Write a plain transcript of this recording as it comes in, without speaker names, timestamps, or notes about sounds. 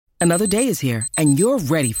Another day is here, and you're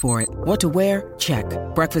ready for it. What to wear? Check.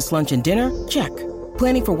 Breakfast, lunch, and dinner? Check.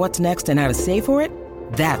 Planning for what's next and how to save for it?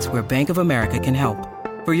 That's where Bank of America can help.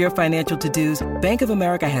 For your financial to-dos, Bank of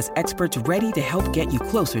America has experts ready to help get you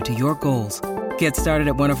closer to your goals. Get started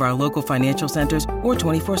at one of our local financial centers or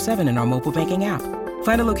 24/7 in our mobile banking app.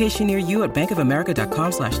 Find a location near you at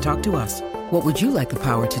bankofamerica.com/talktous. What would you like the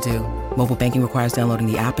power to do? Mobile banking requires downloading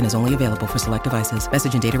the app and is only available for select devices.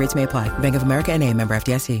 Message and data rates may apply. Bank of America N.A., member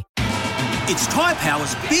FDIC. It's Tyre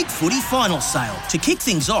Power's Big Footy Final Sale. To kick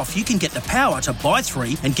things off, you can get the power to buy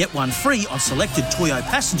 3 and get 1 free on selected Toyo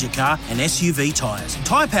passenger car and SUV tyres.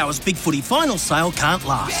 Tyre Power's Big Footy Final Sale can't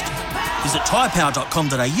last. Visit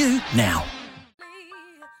tyrepower.com.au now.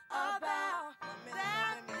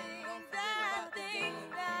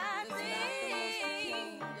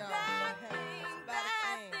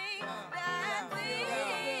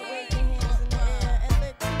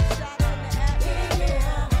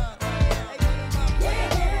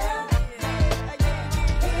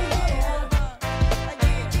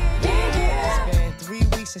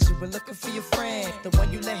 Since you were looking for your friend, the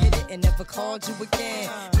one you let hit it and never called you again.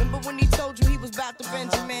 Remember when he told you he was about to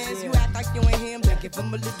Benjamins? You act like you ain't him, then give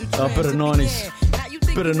him a little bit of 90s.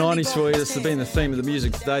 Bit of 90s for you. This has been the theme of the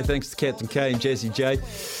music today. Thanks to Captain K and Jazzy J.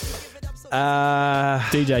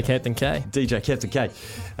 DJ Captain K. DJ Captain K.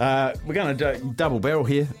 We're going to double barrel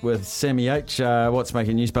here with Sammy H. What's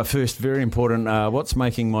making news? But first, very important, what's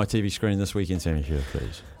making my TV screen this weekend, Sammy? Here,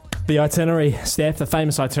 please. The itinerary, Steph, the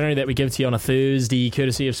famous itinerary that we give to you on a Thursday,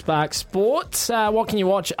 courtesy of Spark Sport. What can you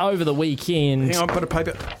watch over the weekend? Hang on, put a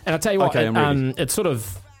paper. And I'll tell you what, okay, it's sort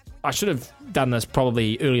of, I should have done this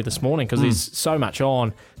probably earlier this morning because there's so much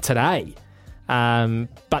on today.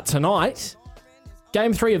 But tonight,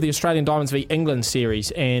 Game 3 of the Australian Diamonds v England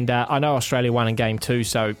series, and I know Australia won in Game 2,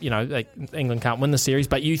 so England can't win the series,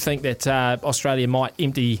 but you think that Australia might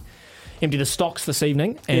empty the stocks this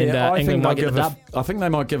evening, and England might get the dub. I think they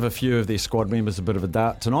might give a few of their squad members a bit of a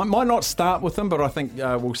dart tonight. Might not start with them, but I think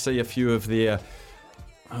we'll see a few of their...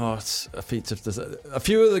 it's offensive. A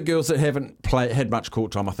few of the girls that haven't had much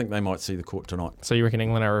court time, I think they might see the court tonight. So you reckon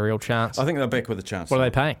England are a real chance? I think they're back with a chance. What are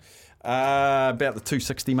they paying? About the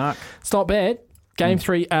 260 mark. It's not bad. Game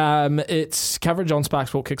 3, its coverage on Spark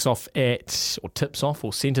Sport kicks off or tips off,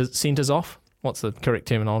 or centres off. What's the correct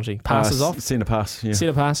terminology? Passes off? Centre pass, yeah.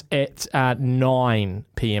 Centre pass at 9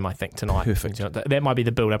 p.m, I think, tonight. Perfect. That might be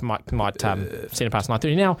the build-up. Might centre pass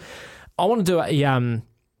 9:30. Now, I want to do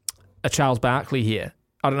a Charles Barkley here.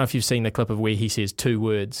 I don't know if you've seen the clip of where he says 2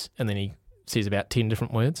 words and then he says about 10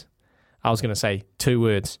 different words. I was going to say 2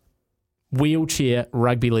 words. Wheelchair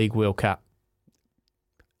Rugby League World Cup.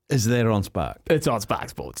 Is that on Spark? It's on Spark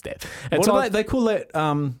Sports, Dad. They call that...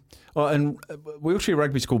 and wheelchair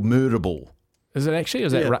rugby's called murder ball. Is it actually?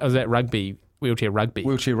 Is that rugby? Wheelchair rugby?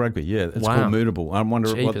 Wheelchair rugby, yeah. It's called murder ball. I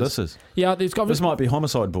wonder what this is. Yeah, this might be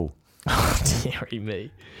homicide ball. Deary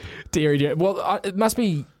me. Deary. Well, it must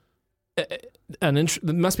be... there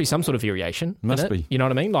must be some sort of variation. Must be. You know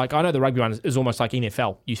what I mean? Like, I know the rugby one is almost like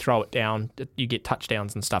NFL. You throw it down, you get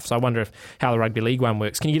touchdowns and stuff. So I wonder how the rugby league one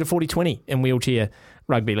works. Can you get a 40-20 in wheelchair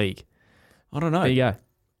rugby league? I don't know. There you go.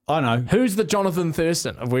 I know. Who's the Jonathan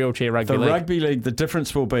Thurston of wheelchair rugby league? The rugby league, the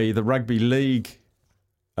difference will be the rugby league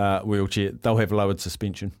wheelchair, they'll have lowered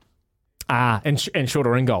suspension. And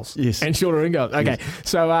shorter in goals. Yes. And shorter in goals. Okay. Yes.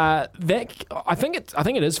 So that I think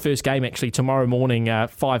it is first game actually tomorrow morning,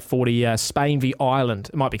 5:40, Spain v Ireland.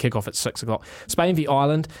 It might be kickoff at 6 o'clock. Spain v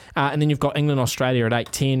Ireland, and then you've got England Australia at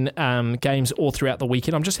 8:10. Games all throughout the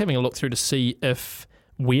weekend. I'm just having a look through to see if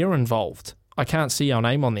we're involved. I can't see our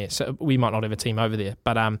name on there, so we might not have a team over there.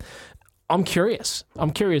 But I'm curious.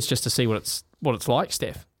 I'm curious just to see what it's like,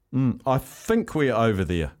 Steph. I think we're over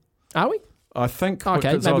there. Are we? I think.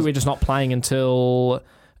 Okay, maybe we're just not playing until...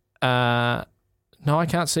 no, I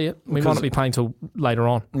can't see it. We might not be playing till later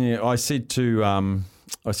on. Yeah, I said to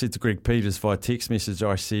Greg Peters via text message,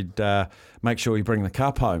 I said, make sure you bring the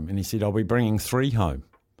cup home. And he said, I'll be bringing 3 home.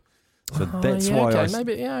 So that's why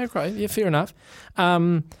okay, fair enough.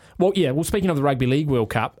 Well, speaking of the Rugby League World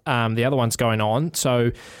Cup, the other one's going on.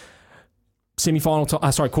 So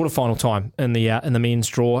quarterfinal time in the men's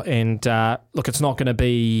draw, and look, it's not going to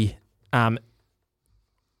be.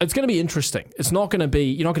 It's going to be interesting. It's not going to be.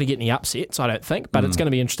 You're not going to get any upsets, I don't think, but it's going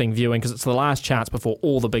to be interesting viewing because it's the last chance before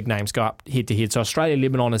all the big names go up head to head. So Australia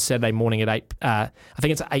Lebanon is Saturday morning at 8. I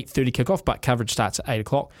think it's at 8:30 kickoff, but coverage starts at 8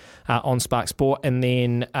 o'clock on Spark Sport, and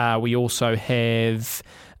then we also have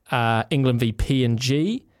England v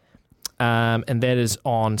PNG, and that is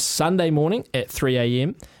on Sunday morning at 3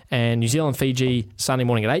 a.m. and New Zealand Fiji Sunday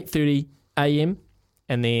morning at 8:30 a.m.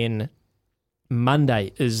 and then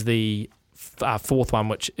Monday is the fourth one,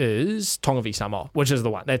 which is Tonga v Samoa, which is the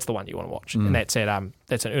one. That's the one you want to watch, and that's an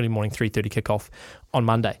early morning 3:30 kickoff on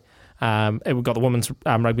Monday. And we've got the Women's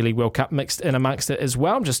Rugby League World Cup mixed in amongst it as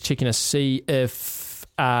well. I'm just checking to see if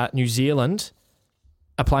New Zealand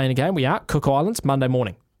are playing a game. We are. Cook Islands, Monday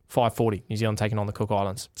morning, 5:40. New Zealand taking on the Cook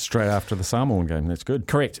Islands. Straight after the Samoan game. That's good.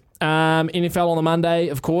 Correct. NFL on the Monday,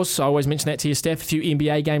 of course. I always mention that to your staff. A few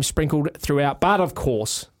NBA games sprinkled throughout. But, of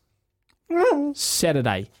course,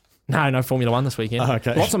 Saturday. No Formula One this weekend. Oh,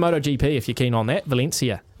 okay. Lots of MotoGP if you're keen on that.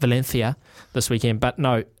 Valencia this weekend. But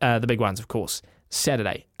no, the big ones, of course.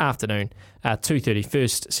 Saturday afternoon, 2:30,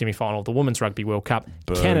 first semi-final of the Women's Rugby World Cup,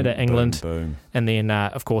 Boom, Canada, England, boom. And then,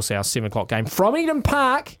 of course, our 7 o'clock game from Eden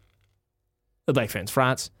Park, the Black Ferns,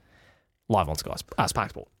 France, live on Spark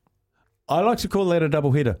Sport. I like to call that a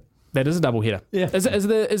double header. That is a double header. Yeah. Is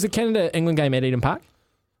the Canada-England game at Eden Park?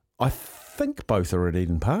 I think both are at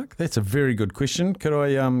Eden Park. That's a very good question. Could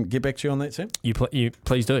I get back to you on that, Sam? You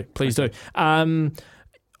please do. Please do. I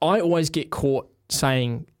always get caught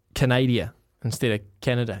saying Canada instead of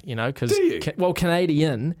Canada, because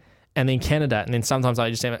Canadian and then Canada, and then sometimes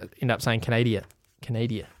I just end up saying Canada.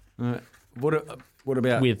 What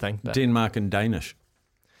about weird thing? Denmark and Danish?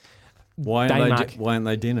 Why aren't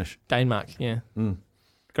they Danish? Denmark, yeah.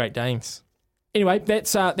 Great Danes. Anyway,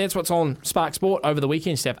 that's what's on Spark Sport over the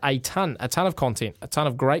weekend. Steph, a ton of content, a ton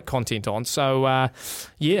of great content on. So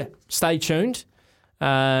stay tuned.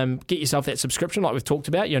 Get yourself that subscription like we've talked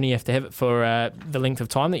about. You only have to have it for the length of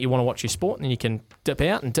time that you want to watch your sport, and then you can dip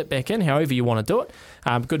out and dip back in however you want to do it.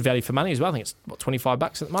 Good value for money as well. I think it's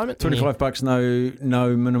 $25 at the moment. $25,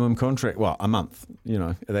 no minimum contract. Well, a month,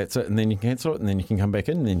 that's it. And then you can cancel it, and then you can come back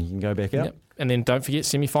in, and then you can go back out. Yep. And then don't forget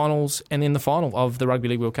semi-finals and then the final of the Rugby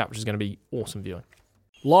League World Cup, which is going to be awesome viewing.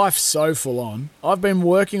 Life's so full on. I've been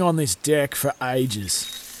working on this deck for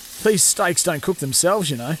ages. These steaks don't cook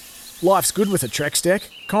themselves, Life's good with a Trex deck.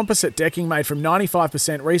 Composite decking made from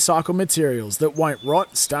 95% recycled materials that won't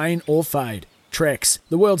rot, stain or fade. Trex,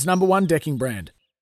 the world's #1 decking brand.